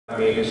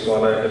PhD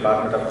scholar at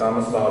Department of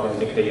Commerce, Lahore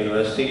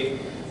University.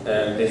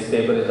 This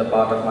paper is a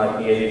part of my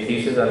PhD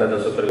thesis under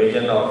the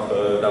supervision of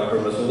Dr.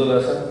 Masoodul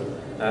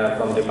Hassan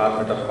from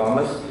Department of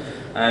Commerce,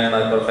 and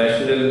my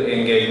professional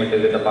engagement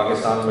is with the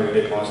Pakistan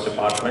Military Commerce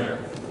Department,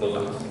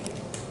 Multan.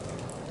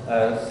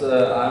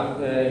 So I'm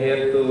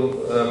here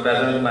to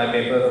present my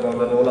paper about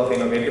the role of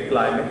innovative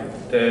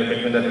climate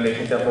between the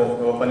relationship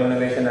of open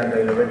innovation and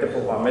the innovative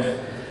performance.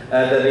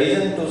 The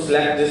reason to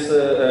select this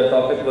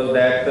topic was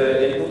that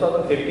in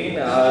 2015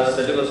 a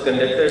study was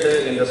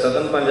conducted in the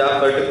southern Punjab,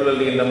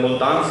 particularly in the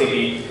Multan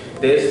city.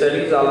 They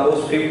studied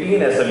almost 15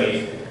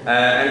 SMEs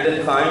and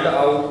then find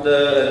out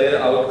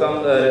their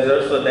outcome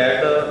results were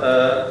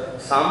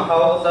that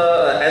somehow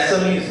the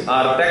SMEs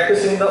are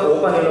practicing the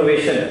open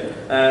innovation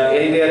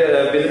in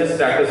their business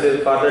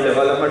practices for the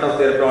development of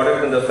their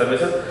product and the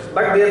services,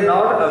 but they are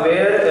not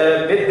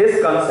aware with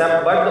this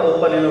concept what the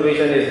open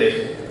innovation is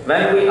this.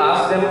 When we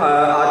ask them,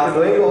 are you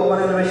doing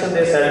open innovation?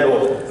 They said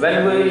no. When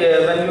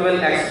you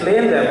will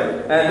explain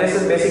them, this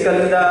is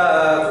basically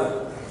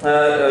the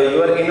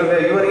you are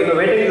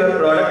innovating your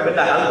product with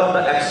the help of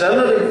the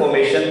external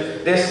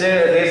information. They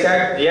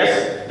said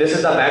yes, this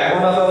is the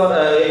backbone of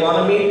our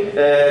economy.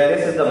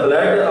 This is the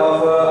blood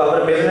of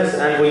our business,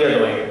 and we are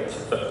doing it.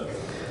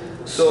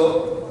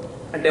 So,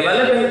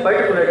 particularly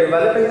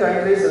developing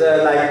countries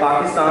like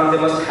Pakistan, they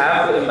must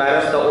have to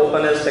embrace the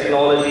openness,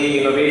 technology,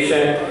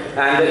 innovation,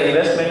 and the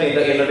investment in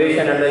the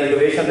innovation and the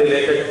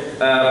innovation-related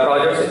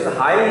projects is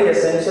highly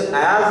essential,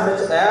 as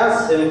much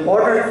as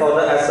important for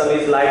the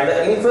SMEs like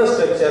the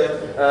infrastructure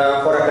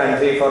for a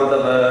country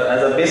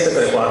as a basic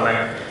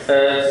requirement.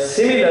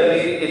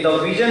 Similarly, the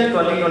Vision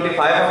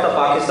 2025 of the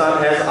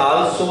Pakistan has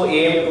also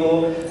aimed to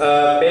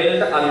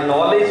build a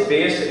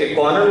knowledge-based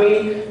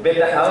economy with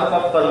the help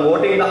of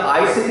promoting the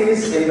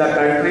ICTs in the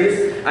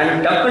countries,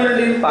 and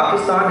definitely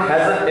Pakistan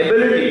has an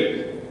ability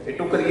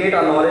to create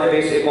a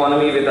knowledge-based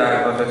economy with the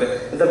help of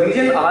it. The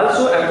vision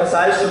also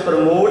emphasized to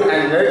promote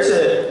and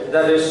nurture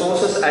the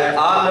resources at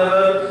our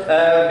level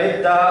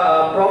with the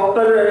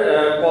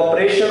proper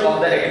cooperation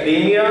of the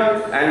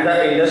academia and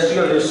the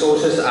industrial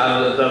resources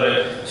as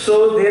well.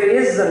 So there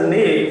is a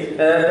need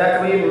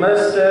that we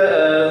must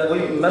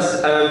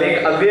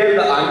make aware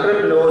the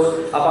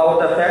entrepreneurs about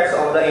the effects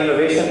of the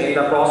innovation in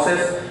the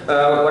process,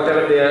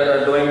 whatever they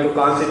are doing to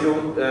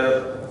constitute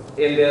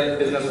in their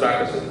business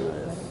practices.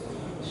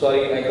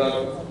 Sorry, I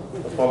got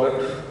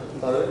forward.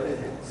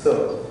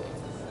 So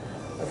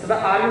the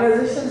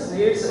organizations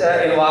needs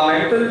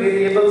environmental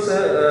variables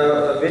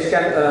which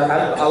can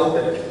help out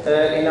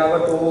in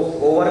order to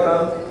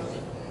overcome,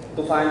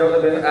 to find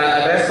out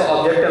address the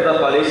objective of the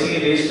policy,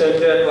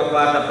 restructure to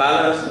acquire the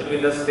balance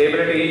between the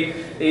stability,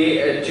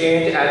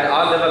 change at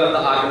all level of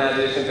the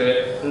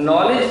organization.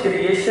 Knowledge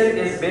creation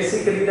is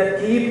basically the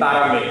key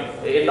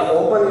parameter in the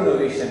open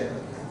innovation.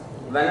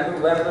 When we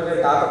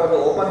will talk about the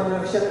open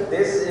innovation,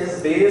 this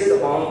is based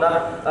upon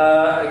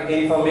the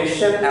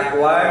information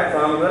acquired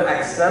from your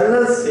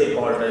external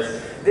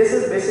stakeholders. This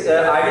is basic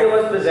idea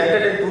was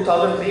presented in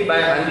 2003 by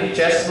Henry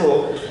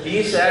Chesbrough.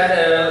 He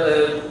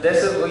said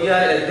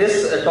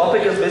this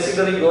topic is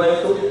basically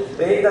going to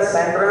break the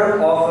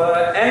syndrome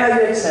of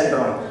envisaged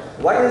syndrome.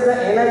 What is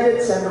the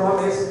envisaged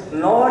syndrome is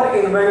not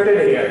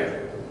invented here.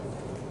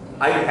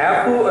 I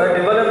have to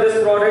develop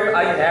this product,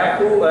 I have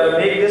to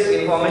make this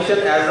information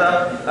as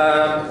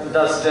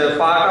a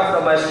part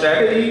of my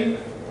strategy.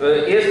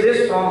 Is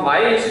this from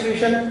my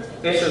institution?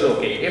 This is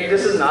okay. If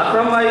this is not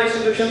from my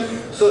institution,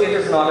 so it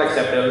is not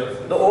acceptable.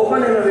 The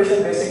open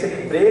innovation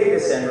basically break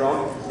this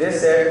syndrome. They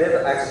said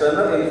that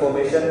external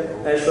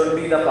information should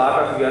be the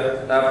part of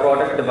your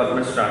product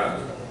development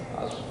strategy.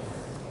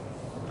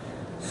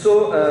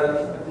 So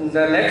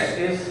the next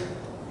is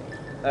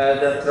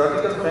the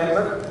theoretical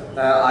framework,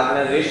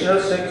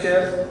 organizational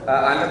structure,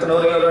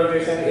 entrepreneurial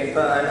orientation,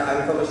 and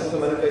information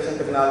communication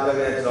technology,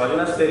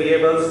 exogenous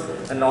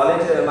variables,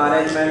 knowledge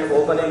management,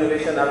 open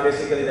innovation are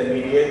basically the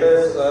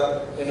mediators,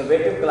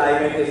 innovative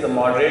climate is the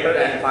moderator,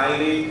 and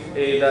finally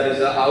there is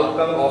the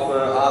outcome of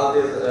all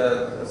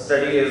this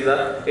study is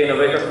the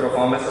innovative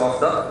performance of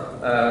the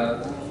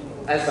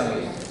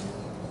SMEs.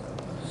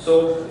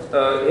 So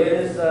here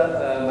is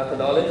the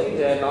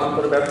methodology.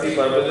 Non-probability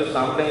purposes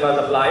sampling was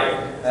applied.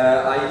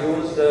 I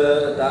used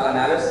the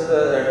analysis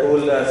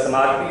tool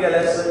Smart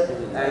PLS,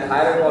 and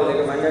higher all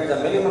recommended the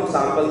minimum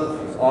sample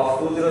of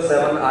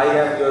 207. I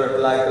have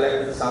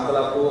collected the sample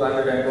of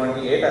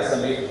 228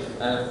 SMEs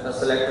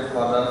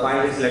and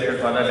finally selected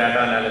for the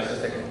data analysis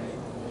technique.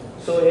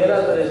 So here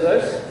are the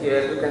results.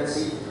 Here you can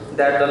see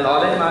that the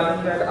knowledge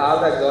management, all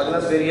the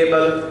exogenous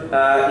variable,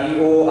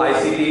 EO,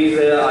 ICTs,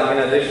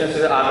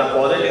 organizations are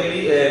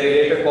positively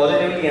related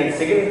and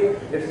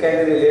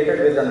significantly related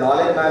with the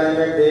knowledge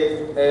management.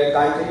 They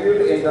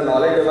contribute in the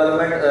knowledge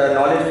development,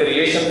 knowledge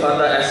creation for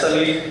the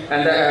SMEs,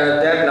 and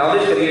that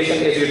knowledge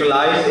creation is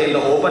utilized in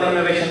the open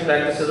innovation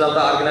practices of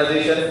the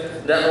organization.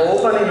 The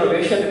open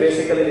innovation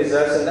basically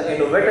results in the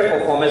innovative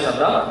performance of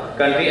the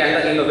country, and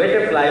the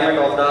innovative climate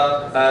of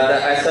the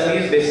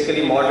SMEs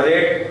basically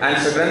moderate and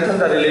strengthen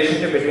the relationship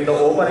relationship between the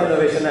open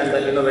innovation and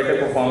the innovative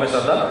performance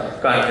of the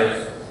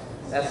countries.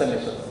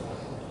 SMEs.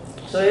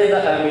 So here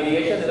the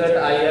mediation result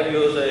I have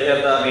used here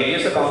the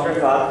various accountant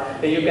part.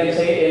 You can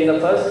say in the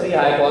first three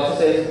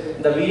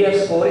hypotheses, the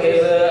VF score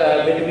is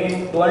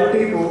between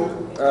 20 to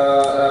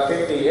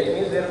 50. It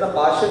means there is a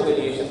partial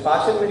mediation.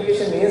 Partial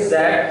mediation means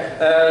that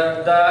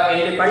the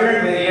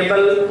independent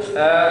variable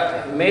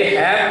may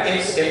have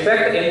its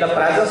effect in the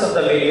presence of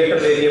the mediator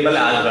variable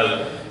as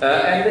well.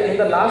 And in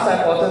the last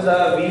hypothesis,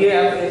 the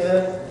VAF is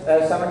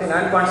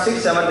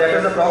 79.67, that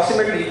is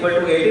approximately equal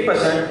to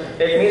 80%.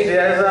 It means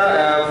there is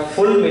a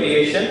full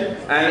mediation,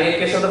 and in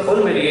case of the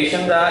full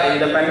mediation, the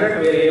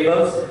independent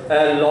variables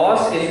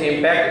loss is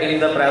impact in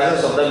the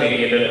presence of the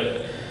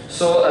mediator.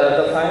 So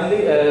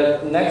finally,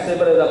 next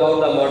table is about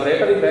the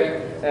moderator effect,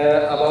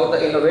 about the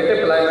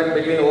innovative alignment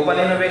between open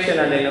innovation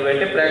and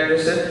innovative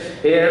practices.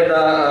 Here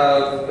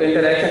the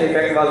interaction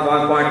effect was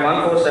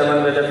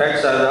 1.147 with effect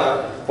size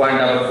of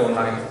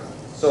 0.449.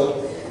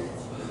 So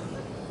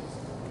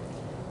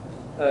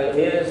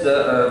here is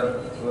the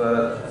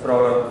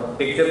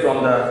picture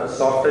from the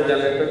software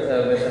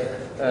generated with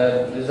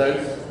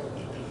results.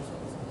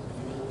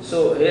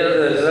 So here are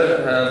the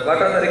result.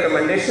 What are the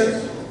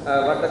recommendations?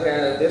 What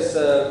this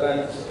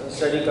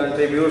study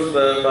contributes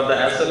for the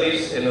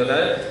SMEs?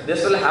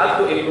 This will help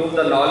to improve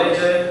the knowledge,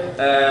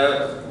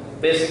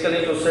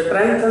 basically to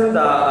strengthen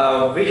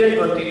the Vision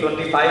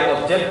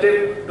 2025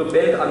 objective to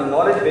build a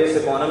knowledge-based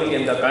economy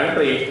in the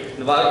country.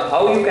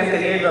 How you can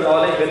create the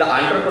knowledge with the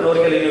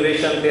entrepreneurial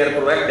innovation, their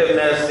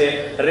proactiveness,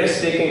 their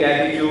risk-taking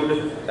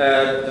attitude,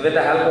 with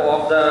the help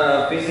of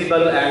the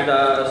feasible and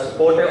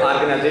supportive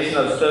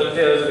organizational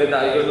structures, with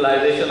the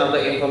utilization of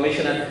the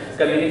information and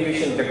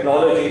communication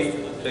technology.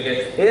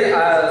 Okay. Here,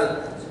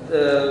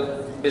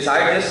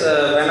 besides this,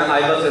 when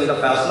I was in the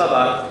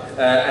Faisalabad,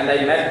 and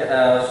I met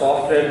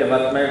software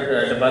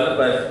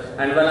developer,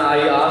 and when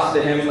I asked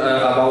him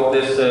about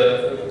this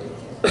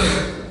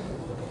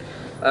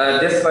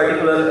this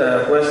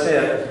particular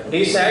question,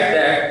 he said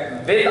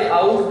that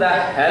without the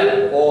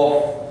help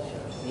of,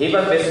 he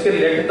was basically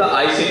related to the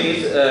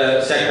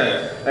ICT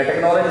sector,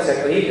 technology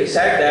sector. He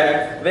said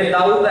that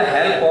without the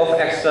help of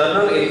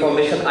external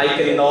information, I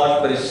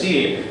cannot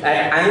proceed.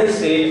 At any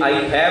stage,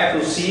 I have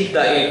to seek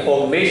the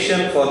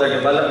information for the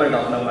development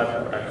of my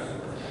products.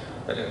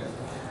 Okay.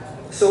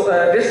 So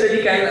this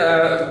study can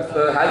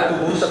help to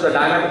boost up the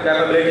dynamic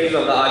capabilities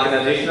of the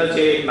organizational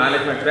change,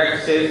 management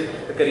practices,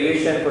 the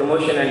creation,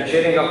 promotion and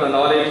sharing of the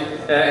knowledge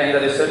in the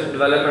research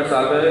development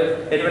software.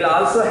 It will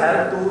also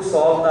help to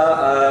solve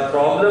the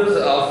problems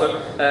of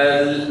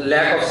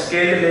lack of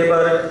skilled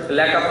labor,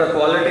 lack of the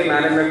quality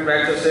management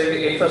practices,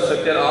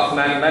 infrastructure of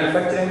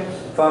manufacturing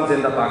firms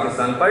in the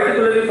Pakistan.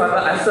 Particularly for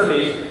the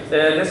SMEs,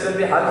 this will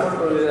be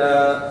helpful to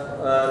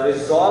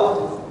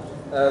resolve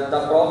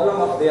the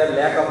problem of their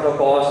lack of the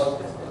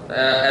cost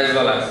as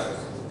well as.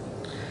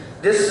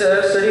 This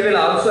study will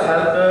also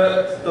help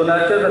to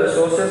nurture the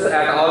resources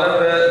at all of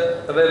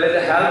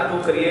will help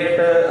to create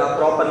a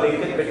proper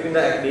linkage between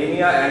the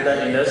academia and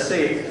the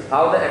industry,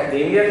 how the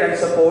academia can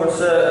support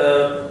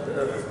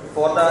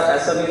for the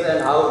SMEs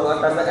and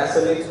what are the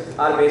SMEs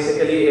are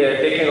basically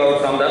taking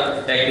out from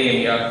the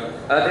academia.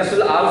 This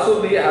will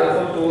also be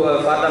helpful to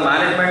for the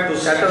management to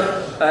settle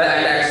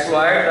and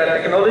exploit the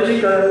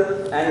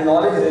technological and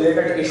knowledge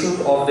related issues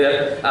of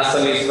their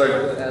SMEs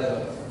as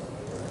well.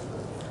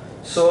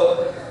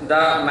 So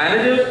the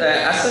managers,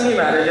 SME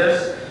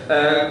managers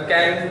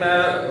can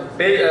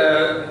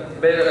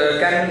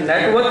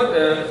network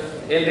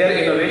in their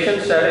innovation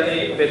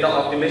strategy with the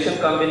optimization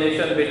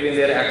combination between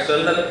their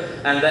external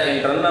and the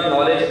internal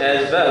knowledge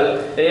as well.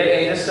 Here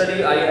in this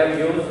study, I have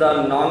used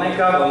the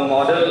NONECA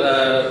model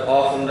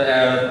of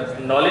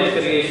knowledge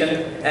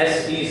creation,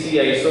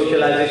 SECI,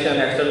 socialization,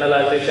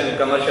 externalization,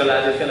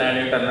 commercialization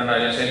and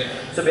internalization.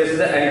 So basically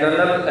the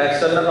internal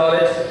external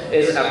knowledge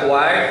is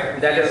acquired,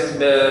 that is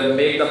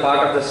make the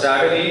part of the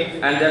strategy,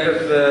 and that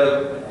is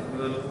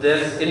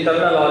this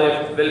internal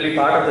knowledge will be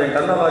part of the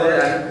internal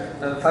knowledge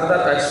and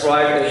further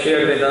exploit and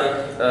shared with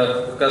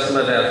the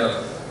customers as well.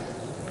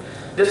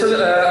 This will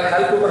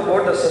help to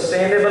promote the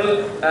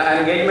sustainable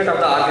engagement of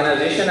the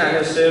organization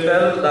and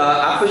stable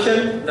the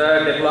efficient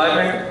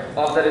deployment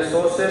of the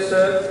resources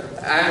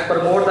and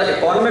promote the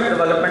economic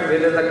development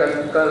within the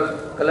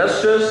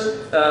clusters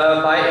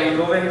by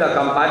improving the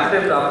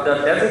competitiveness of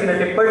the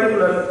designated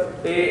particular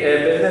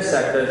business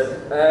sectors.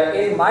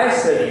 In my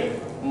study,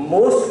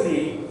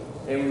 mostly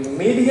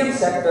medium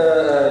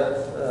sector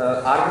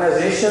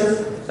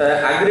organizations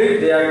agreed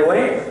they are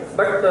doing,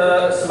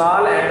 but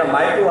small and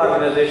micro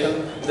organizations,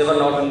 they were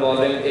not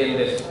involved in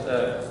this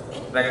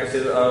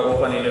practices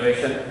open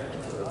innovation.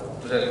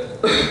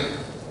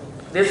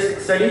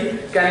 This study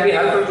can be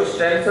helpful to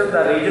strengthen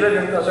the regional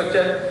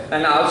infrastructure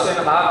and also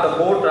enhance the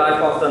board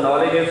drive of the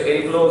knowledges,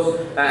 inflows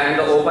and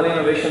the open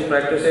innovation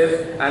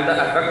practices and the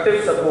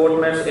effective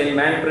supportments in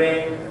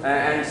mentoring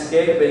and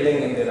scale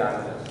building in the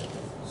area.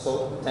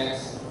 So,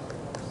 thanks.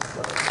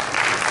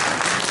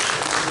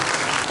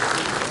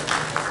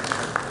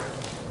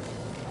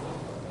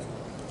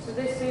 So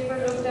this paper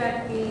looked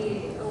at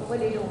the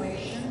open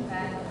innovation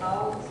and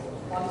how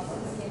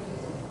policies can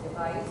be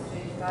devised to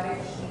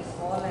encourage the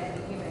small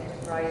and medium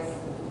enterprise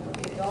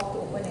to adopt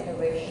open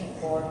innovation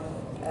for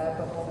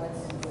performance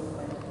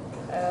improvement.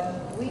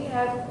 We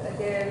have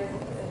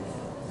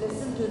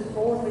listened to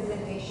 4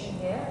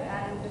 presentations here,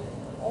 and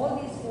all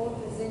these 4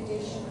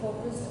 presentations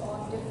focused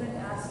on different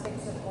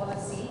aspects of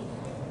policy.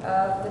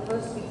 The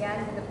first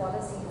began with the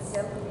policy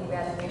itself, the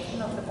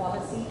evaluation of the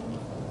policy.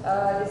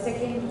 The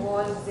second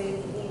was the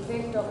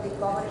effect of the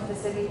common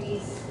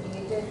facilities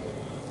created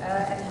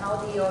and how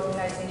the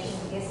organization,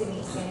 the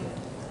SMEs,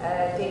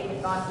 can take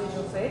advantage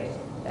of it.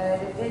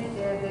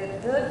 The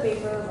third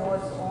paper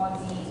was on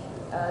the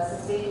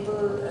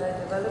sustainable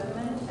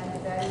development and the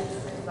values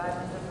of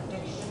environmental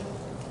protection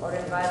or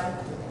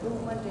environmental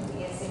improvement in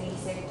the SME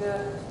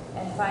sector.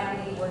 And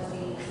finally was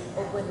the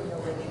open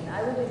innovation.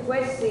 I would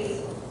request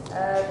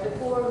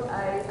before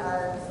I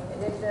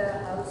let the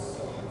House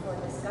open for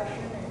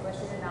discussion and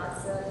question and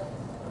answer,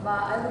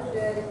 I would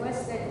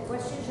request that the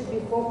question should be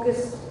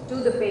focused to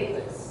the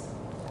papers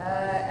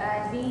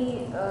and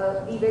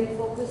be very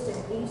focused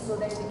and brief so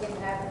that we can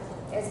have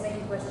as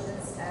many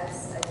questions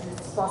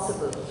as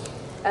possible.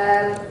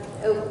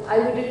 I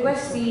would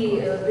request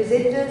the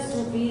presenters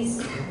to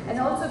please, and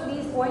also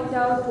please point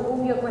out to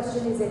whom your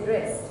question is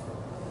addressed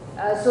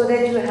so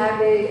that you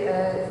have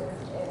a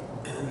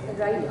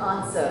right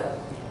answer.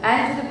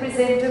 And to the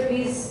presenter,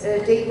 please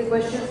take the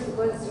questions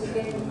because you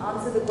can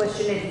answer the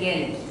question at the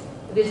end.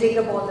 We'll take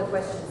up all the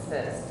questions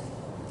first.